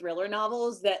lit thriller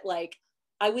novels that like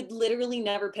I would literally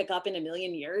never pick up in a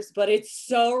million years, but it's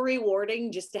so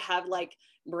rewarding just to have like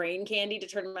brain candy to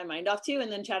turn my mind off to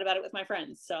and then chat about it with my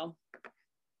friends. So.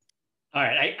 All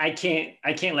right, I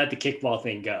can't let the kickball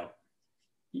thing go.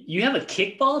 You have a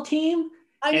kickball team?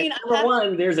 I mean, number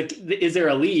one, is there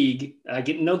a league?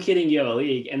 No kidding, you have a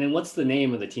league. And then what's the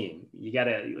name of the team? You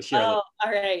gotta share. Oh,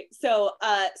 all right. So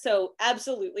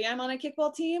absolutely, I'm on a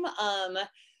kickball team.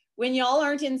 When y'all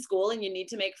aren't in school and you need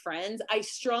to make friends, I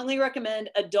strongly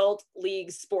recommend adult league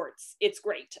sports. It's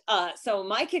great. So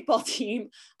my kickball team,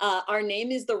 our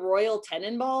name is the Royal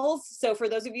Tenenballs. So for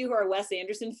those of you who are Wes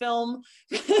Anderson film,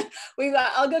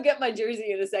 I'll go get my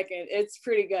jersey in a second. It's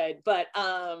pretty good. But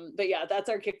yeah, that's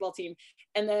our kickball team.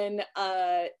 And then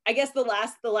I guess the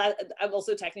last, I'm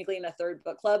also technically in a third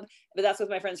book club, but that's with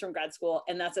my friends from grad school.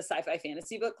 And that's a sci-fi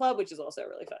fantasy book club, which is also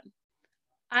really fun.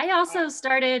 I also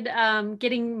started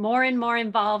getting more and more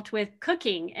involved with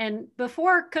cooking. And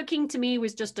before, cooking to me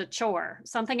was just a chore,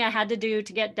 something I had to do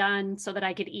to get done so that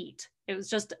I could eat. It was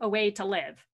just a way to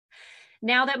live.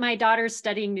 Now that my daughter's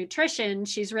studying nutrition,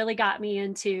 she's really got me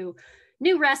into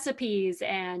new recipes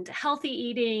and healthy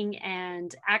eating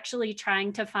and actually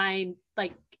trying to find,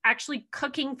 like, actually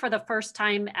cooking for the first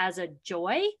time as a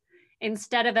joy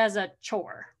instead of as a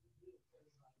chore.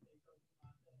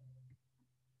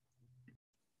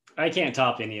 I can't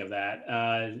top any of that.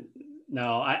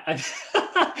 No, I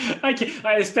can't,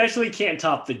 I especially can't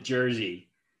top the jersey.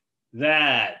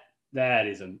 That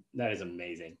is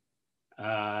amazing.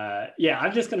 Yeah,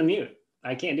 I'm just gonna mute.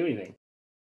 I can't do anything.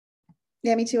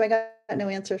 Yeah, me too. I got no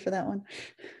answer for that one.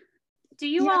 Do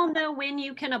you all know when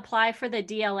you can apply for the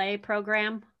DLA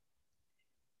program?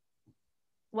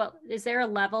 Well, is there a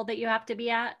level that you have to be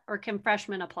at, or can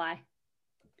freshmen apply?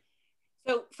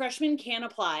 So freshmen can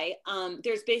apply.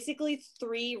 There's basically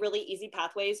 3 really easy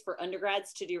pathways for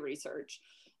undergrads to do research.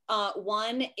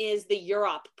 One is the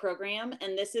Europe program,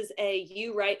 and this is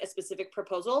you write a specific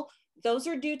proposal. Those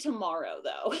are due tomorrow,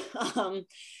 though.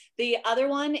 The other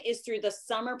one is through the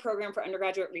Summer Program for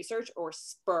Undergraduate Research, or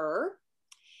SPUR.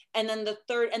 And then the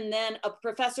third, and then a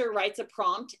professor writes a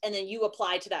prompt and then you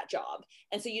apply to that job.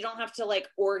 And so you don't have to like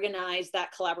organize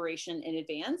that collaboration in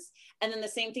advance. And then the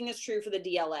same thing is true for the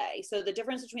DLA. So the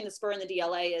difference between the SPUR and the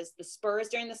DLA is the SPUR is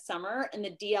during the summer and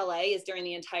the DLA is during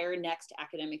the entire next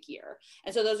academic year.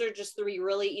 And so those are just 3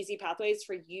 really easy pathways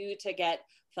for you to get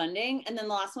funding. And then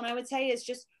the last one I would say is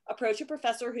just approach a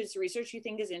professor whose research you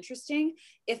think is interesting.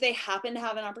 If they happen to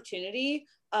have an opportunity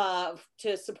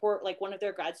to support like one of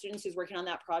their grad students who's working on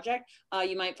that project,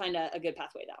 you might find a good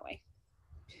pathway that way.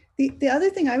 The other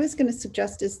thing I was going to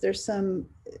suggest is there's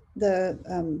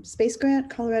the space grant,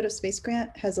 Colorado Space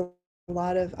Grant has a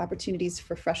lot of opportunities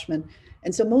for freshmen.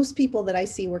 And so most people that I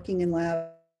see working in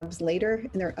labs later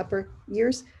in their upper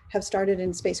years have started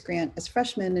in space grant as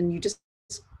freshmen, and you just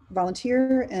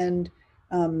volunteer, and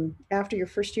after your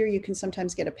first year, you can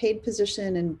sometimes get a paid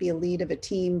position and be a lead of a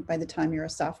team by the time you're a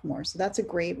sophomore. So that's a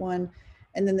great one.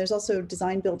 And then there's also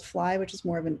Design, Build, Fly, which is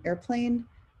more of an airplane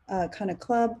kind of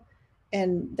club.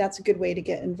 And that's a good way to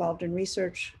get involved in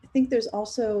research. I think there's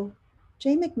also,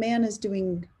 Jay McMahon is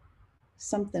doing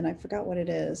something, I forgot what it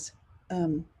is.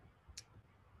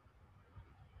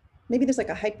 Maybe there's like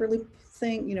a Hyperloop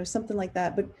thing, you know, something like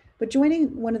that. But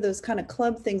joining one of those kind of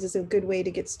club things is a good way to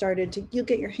get started. You'll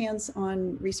get your hands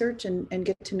on research and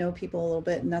get to know people a little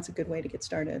bit, and that's a good way to get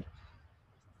started.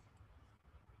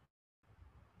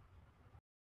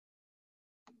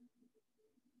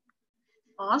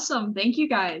 Awesome, thank you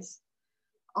guys.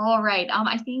 All right,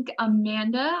 I think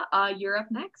Amanda, you're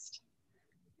up next.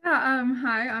 Yeah,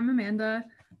 hi, I'm Amanda.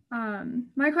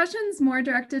 My question's more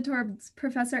directed towards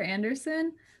Professor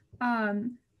Anderson.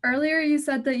 Earlier you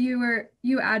said that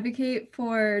you advocate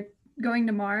for going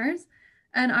to Mars,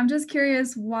 and I'm just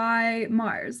curious why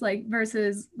Mars, like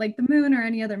versus like the moon or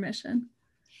any other mission?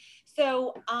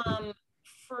 So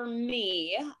for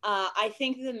me, I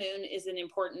think the moon is an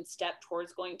important step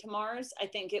towards going to Mars. I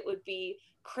think it would be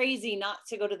crazy not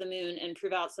to go to the moon and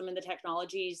prove out some of the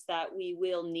technologies that we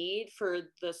will need for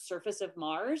the surface of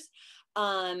Mars.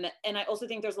 And I also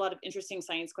think there's a lot of interesting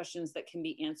science questions that can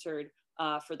be answered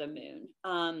for the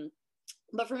moon.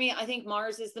 But for me, I think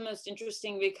Mars is the most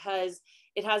interesting because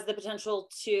it has the potential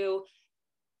to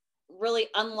really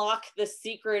unlock the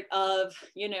secret of,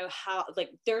 you know, how, like,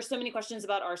 there are so many questions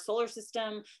about our solar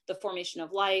system, the formation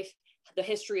of life, the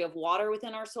history of water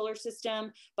within our solar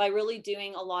system. By really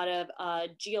doing a lot of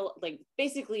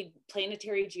basically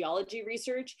planetary geology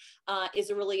research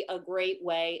is really a great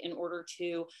way in order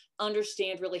to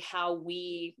understand really how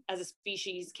we as a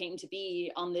species came to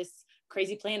be on this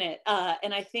crazy planet.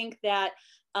 And I think that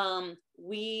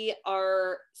we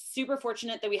are super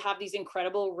fortunate that we have these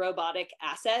incredible robotic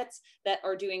assets that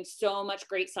are doing so much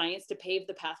great science to pave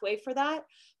the pathway for that.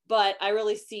 But I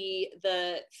really see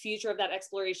the future of that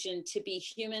exploration to be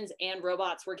humans and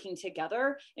robots working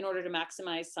together in order to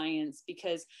maximize science,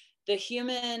 because the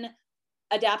human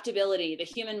adaptability, the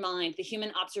human mind, the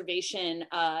human observation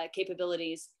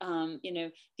capabilities,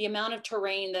 the amount of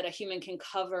terrain that a human can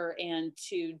cover and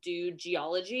to do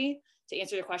geology, to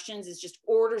answer your questions, is just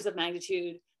orders of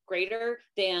magnitude greater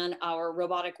than our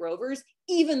robotic rovers,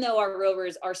 even though our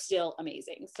rovers are still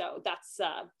amazing. So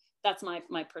that's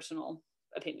my personal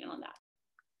opinion on that.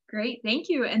 Great, thank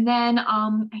you. And then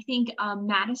I think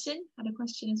Madison had a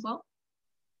question as well.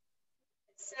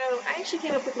 So I actually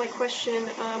came up with my question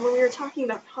when we were talking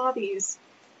about hobbies.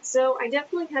 So I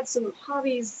definitely had some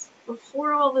hobbies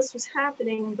before all this was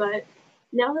happening, but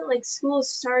now that like school has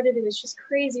started and it's just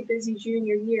crazy busy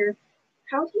junior year,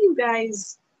 how do you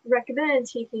guys recommend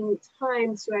taking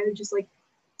time to either just like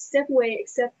step away,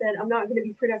 accept that I'm not going to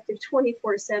be productive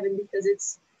 24/7 because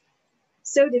it's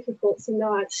so difficult to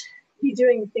not be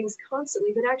doing things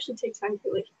constantly, but actually take time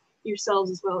for like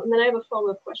yourselves as well? And then I have a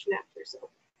follow-up question after, so.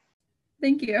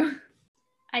 Thank you.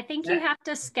 I think you have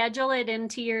to schedule it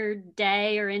into your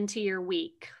day or into your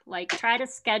week. Like try to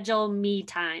schedule me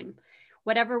time,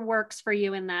 whatever works for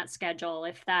you in that schedule.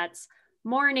 If that's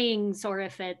mornings or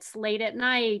if it's late at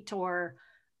night or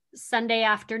Sunday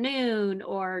afternoon,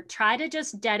 or try to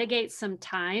just dedicate some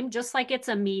time, just like it's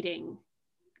a meeting,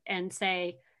 and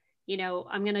say,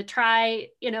 I'm going to try,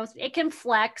 it can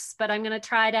flex, but I'm going to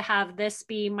try to have this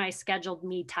be my scheduled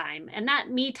me time. And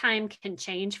that me time can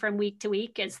change from week to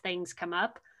week as things come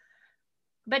up,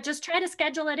 but just try to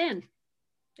schedule it in.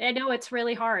 I know it's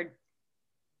really hard.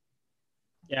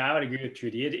 Yeah, I would agree with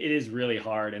Trudy. It is really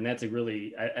hard. And that's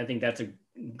I think that's a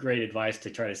great advice, to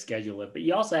try to schedule it. But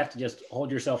you also have to just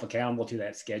hold yourself accountable to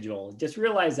that schedule. Just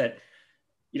realize that,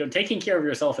 taking care of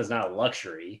yourself is not a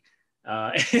luxury.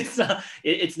 It's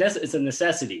a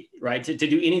necessity, right? To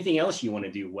do anything else you want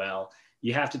to do well,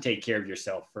 you have to take care of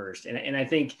yourself first. And I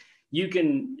think you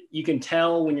can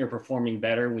tell when you're performing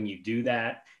better when you do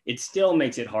that. It still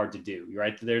makes it hard to do,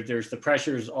 right? There's the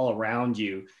pressures all around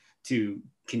you to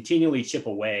continually chip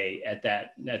away at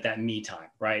that me time,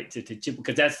 right? To chip,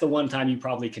 because that's the one time you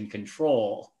probably can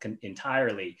control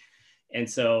entirely. And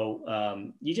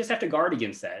so you just have to guard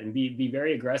against that and be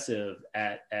very aggressive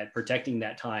at protecting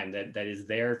that time that is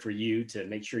there for you, to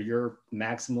make sure you're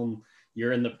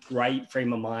in the right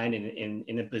frame of mind and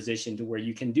in a position to where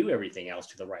you can do everything else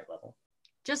to the right level.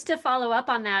 Just to follow up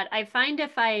on that, I find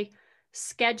if I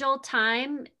schedule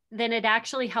time, then it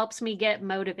actually helps me get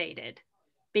motivated,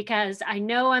 because I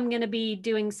know I'm going to be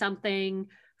doing something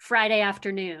Friday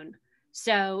afternoon.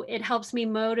 So it helps me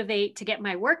motivate to get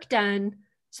my work done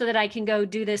so that I can go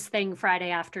do this thing Friday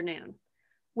afternoon.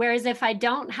 Whereas if I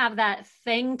don't have that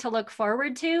thing to look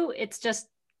forward to, it's just,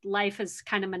 life is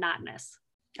kind of monotonous.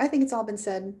 I think it's all been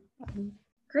said.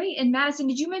 Great. And Madison,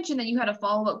 did you mention that you had a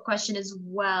follow-up question as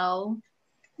well?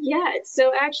 Yeah,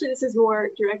 so actually this is more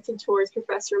directed towards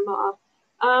Professor Ma.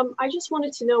 I just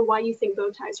wanted to know why you think bow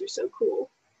ties are so cool.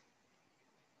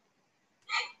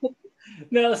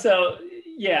 No, so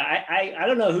yeah, I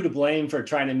don't know who to blame for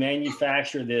trying to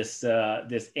manufacture this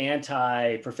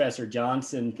anti-Professor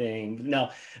Johnson thing. No,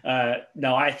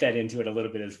 I fed into it a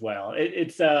little bit as well.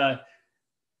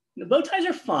 The bow ties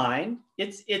are fine.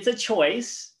 It's a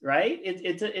choice, right?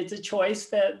 It's a choice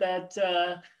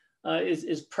that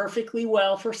is perfectly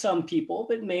well for some people,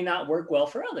 but may not work well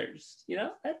for others.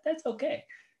 That's okay.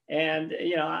 And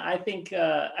I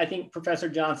think Professor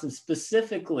Johnson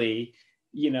specifically,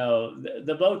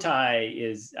 the bow tie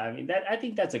is, I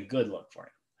think that's a good look for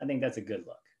him. I think that's a good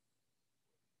look.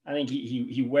 I think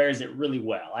he wears it really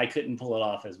well. I couldn't pull it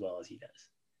off as well as he does.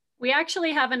 We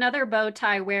actually have another bow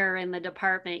tie wearer in the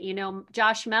department.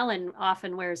 Josh Mellon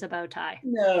often wears a bow tie.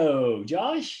 No,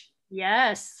 Josh?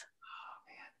 Yes.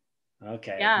 Oh, man.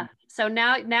 Okay. Yeah. So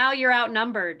now you're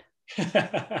outnumbered.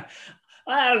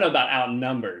 I don't know about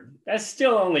outnumbered. That's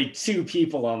still only 2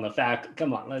 people on the faculty.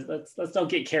 Come on, let's don't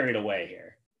get carried away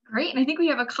here. Great, and I think we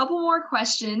have a couple more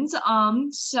questions.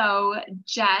 So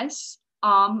Jess,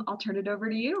 I'll turn it over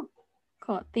to you.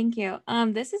 Cool, thank you.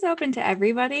 This is open to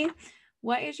everybody.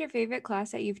 What is your favorite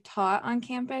class that you've taught on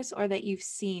campus or that you've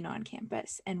seen on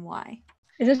campus, and why?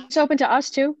 Is this open to us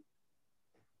too?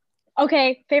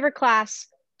 Okay, favorite class.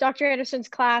 Dr. Anderson's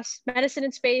class, Medicine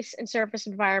in Space and Surface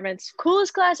Environments.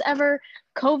 Coolest class ever.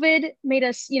 COVID made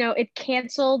us, it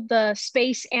canceled the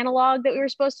space analog that we were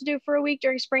supposed to do for a week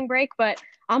during spring break, but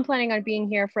I'm planning on being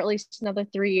here for at least another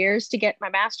 3 years to get my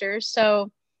master's.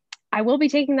 So I will be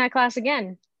taking that class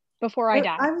again before I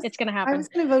die. It's going to happen. I was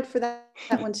going to vote for that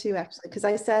one too, actually, because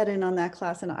I sat in on that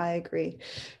class and I agree.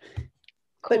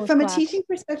 But from a teaching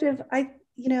perspective,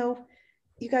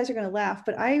 you guys are going to laugh,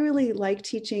 but I really like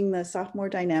teaching the sophomore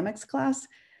dynamics class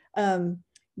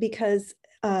because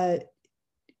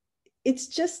it's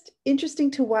just interesting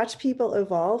to watch people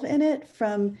evolve in it,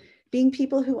 from being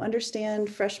people who understand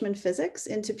freshman physics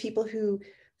into people who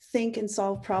think and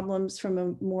solve problems from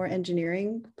a more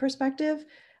engineering perspective.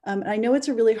 And I know it's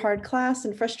a really hard class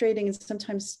and frustrating, and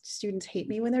sometimes students hate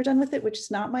me when they're done with it, which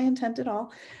is not my intent at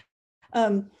all.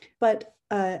 But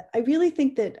I really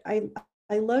think that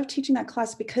I love teaching that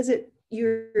class because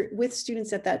you're with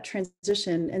students at that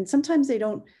transition, and sometimes they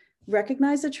don't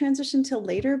recognize the transition till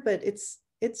later, but it's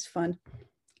fun.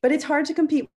 But it's hard to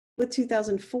compete with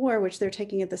 2004, which they're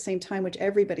taking at the same time, which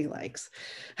everybody likes.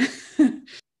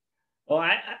 Well,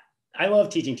 I love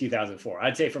teaching 2004.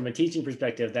 I'd say from a teaching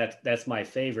perspective, that's my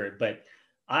favorite, but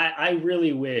I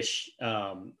really wish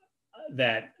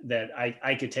that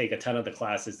I could take a ton of the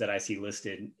classes that I see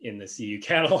listed in the CU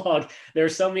catalog. There are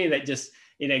so many that just,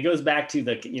 it goes back to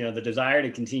the desire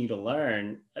to continue to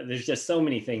learn. There's just so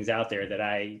many things out there that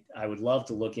I would love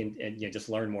to look in and just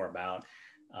learn more about.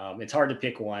 It's hard to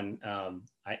pick one.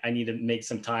 I need to make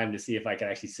some time to see if I can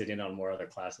actually sit in on more other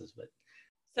classes. But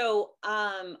so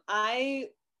I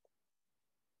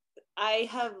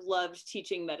have loved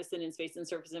teaching medicine in space and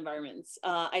surface environments.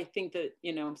 I think that,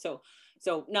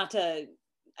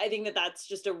 I think that that's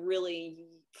just a really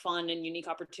fun and unique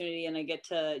opportunity. And I get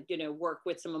to, work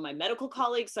with some of my medical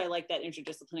colleagues. So I like that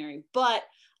interdisciplinary, but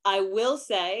I will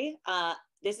say,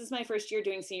 this is my first year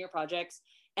doing senior projects,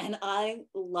 and I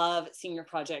love senior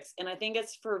projects. And I think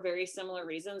it's for very similar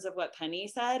reasons of what Penny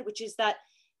said, which is that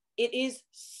it is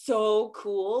so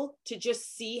cool to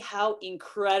just see how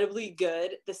incredibly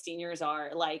good the seniors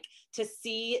are, like to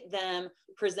see them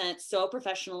present so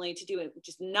professionally, to do it,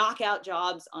 just knock out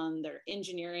jobs on their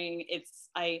engineering.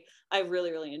 I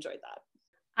really, really enjoyed that.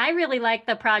 I really like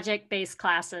the project-based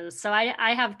classes. So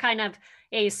I have kind of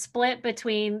a split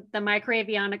between the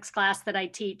microavionics class that I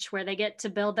teach, where they get to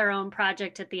build their own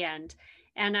project at the end.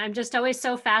 And I'm just always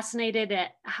so fascinated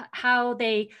at how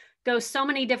they go so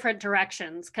many different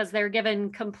directions, because they're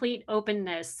given complete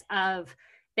openness of,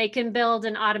 they can build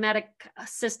an automatic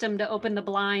system to open the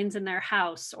blinds in their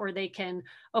house, or they can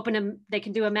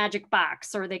do a magic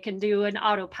box, or they can do an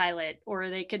autopilot, or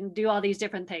they can do all these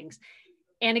different things.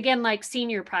 And again, like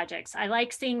senior projects, I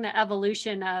like seeing the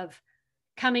evolution of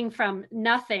coming from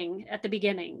nothing at the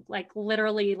beginning, like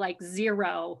literally like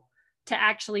zero, to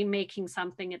actually making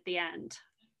something at the end.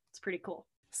 It's pretty cool.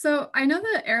 So I know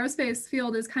the aerospace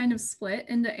field is kind of split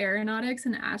into aeronautics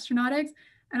and astronautics.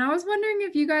 And I was wondering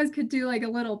if you guys could do like a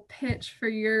little pitch for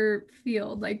your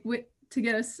field, like to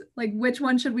get us, like, which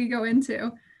one should we go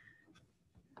into?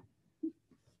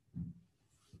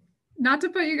 Not to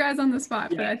put you guys on the spot,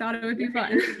 but I thought it would be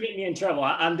fun. You're getting me in trouble.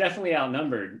 I'm definitely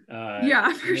outnumbered.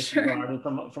 Yeah, for sure.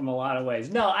 From a lot of ways.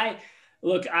 No, I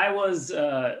was,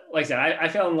 like I said, I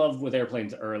fell in love with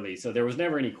airplanes early, so there was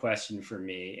never any question for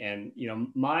me. And,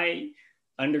 my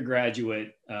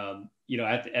undergraduate,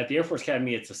 at the Air Force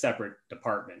Academy, it's a separate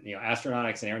department.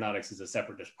 Astronautics and aeronautics is a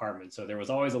separate department. So there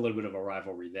was always a little bit of a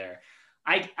rivalry there.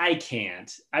 I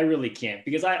really can't,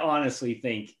 because I honestly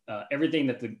think everything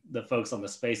that the folks on the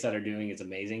space side are doing is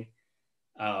amazing.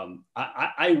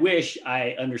 I wish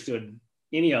I understood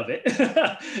any of it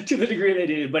to the degree they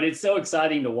did, but it's so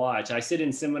exciting to watch. I sit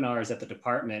in seminars at the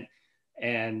department,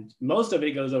 and most of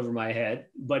it goes over my head,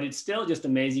 but it's still just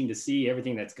amazing to see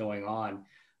everything that's going on.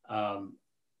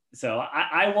 So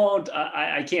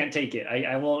I can't take it.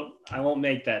 I won't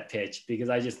make that pitch,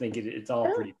 because I just think it's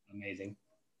all pretty amazing.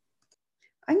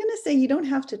 I'm going to say you don't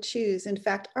have to choose. In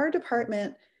fact, our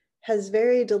department has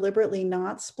very deliberately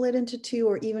not split into two,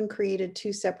 or even created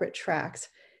two separate tracks,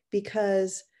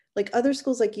 because like other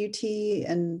schools like UT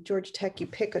and Georgia Tech, you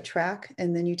pick a track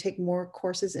and then you take more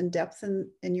courses in depth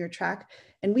in your track.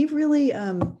 And we've really,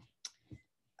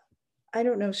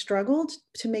 struggled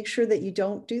to make sure that you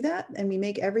don't do that. And we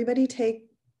make everybody take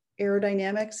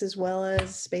aerodynamics as well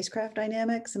as spacecraft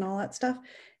dynamics and all that stuff.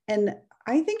 And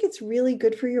I think it's really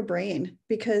good for your brain,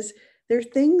 because there are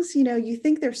things, you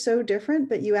think they're so different,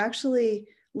 but you actually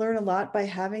learn a lot by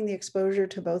having the exposure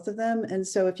to both of them. And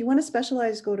so if you want to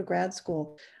specialize, go to grad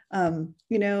school, they're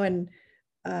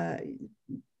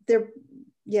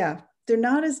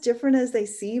not as different as they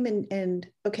seem. And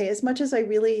okay, as much as I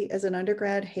really, as an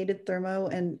undergrad, hated thermo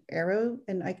and aero,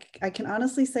 and I can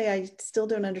honestly say I still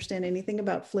don't understand anything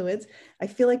about fluids, I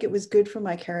feel like it was good for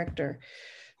my character.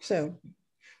 So.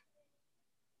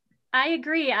 I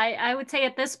agree. I would say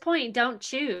at this point, don't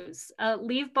choose.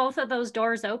 Leave both of those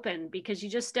doors open, because you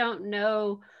just don't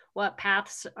know what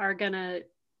paths are going to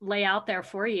lay out there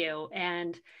for you.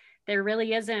 And there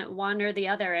really isn't one or the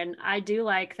other. And I do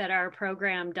like that our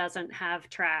program doesn't have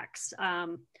tracks.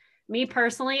 Me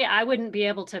personally, I wouldn't be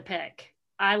able to pick.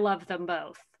 I love them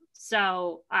both.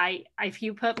 So if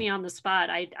you put me on the spot,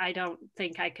 I don't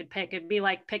think I could pick. It'd be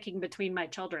like picking between my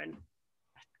children.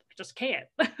 I just can't.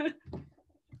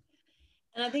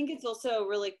 And I think it's also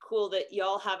really cool that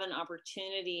y'all have an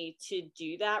opportunity to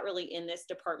do that really in this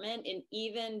department, and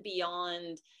even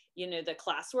beyond, you know, the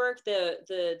classwork.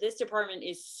 This department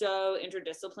is so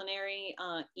interdisciplinary,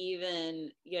 even,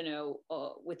 you know,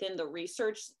 within the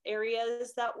research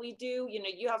areas that we do. You know,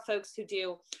 you have folks who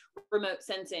do remote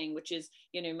sensing, which is,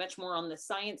 you know, much more on the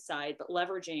science side, but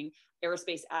leveraging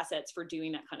aerospace assets for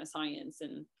doing that kind of science.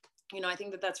 And, you know, I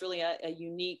think that that's really a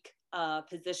unique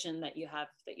position that you have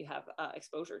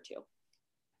exposure to.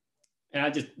 And I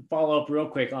just follow up real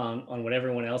quick on what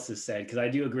everyone else has said, because I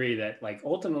do agree that, like,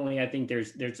 ultimately I think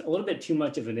there's a little bit too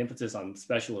much of an emphasis on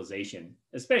specialization,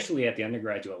 especially at the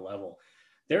undergraduate level.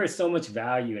 There is so much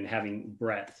value in having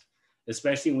breadth,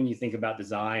 especially when you think about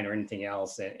design or anything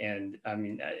else. And I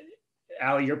mean,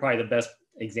 Allie, you're probably the best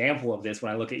example of this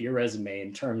when I look at your resume,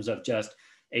 in terms of just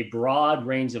a broad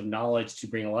range of knowledge to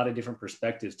bring a lot of different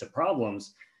perspectives to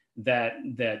problems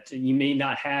that you may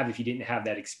not have if you didn't have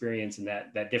that experience and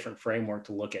that different framework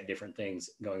to look at different things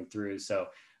going through. So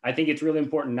I think it's really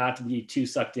important not to be too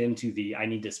sucked into the I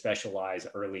need to specialize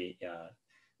early,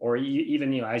 or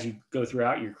even, you know, as you go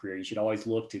throughout your career, you should always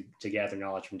look to gather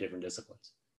knowledge from different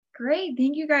disciplines. Great,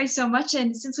 thank you guys so much.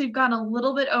 And since we've gone a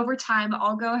little bit over time,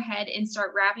 I'll go ahead and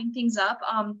start wrapping things up.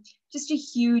 Just a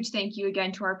huge thank you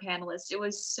again to our panelists. It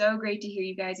was so great to hear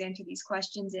you guys answer these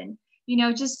questions, and, you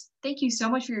know, just thank you so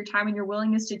much for your time and your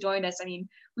willingness to join us. I mean,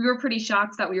 we were pretty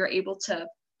shocked that we were able to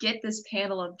get this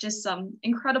panel of just some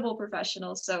incredible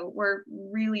professionals. So we're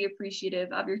really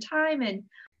appreciative of your time. And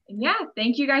yeah,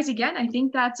 thank you guys again. I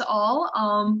think that's all.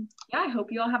 Yeah, I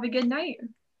hope you all have a good night.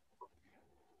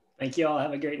 Thank you all.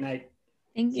 Have a great night.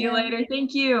 Thank See you later.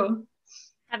 Thank you.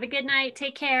 Have a good night.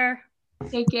 Take care.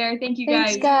 Take care. Thank you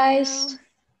guys. Thanks, guys.